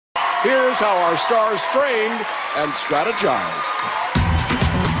Here's how our stars trained and strategized.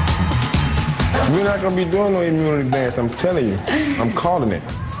 We're not going to be doing no immunity dance, I'm telling you. I'm calling it.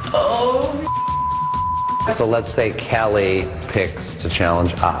 Oh. So let's say Kelly picks to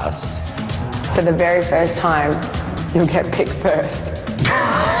challenge us. For the very first time, you'll get picked first.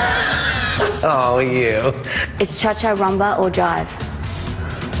 Oh, you. It's cha-cha, rumba, or jive.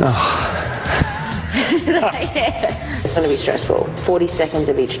 Oh. It's going to be stressful. 40 seconds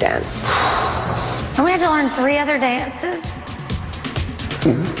of each dance. And we have to learn 3 other dances?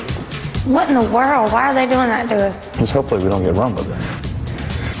 What in the world? Why are they doing that to us? Just hopefully we don't get rumba then.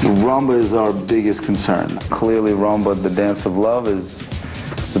 Rumba is our biggest concern. Clearly rumba, the dance of love, is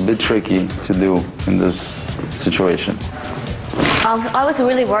a bit tricky to do in this situation. I was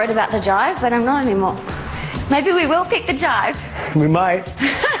really worried about the jive, but I'm not anymore. Maybe we will pick the jive. We might.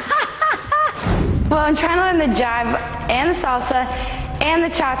 Well, I'm trying to learn the jive and the salsa and the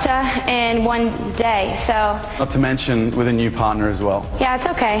cha-cha in one day, so... Not to mention with a new partner as well. Yeah, it's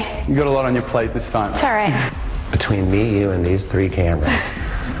okay. You got a lot on your plate this time. It's all right. Between me, you, and these 3 cameras,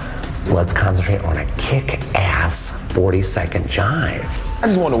 let's concentrate on a kick-ass 40-second jive. I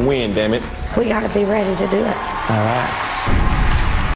just want to win, damn it. We gotta be ready to do it. All right.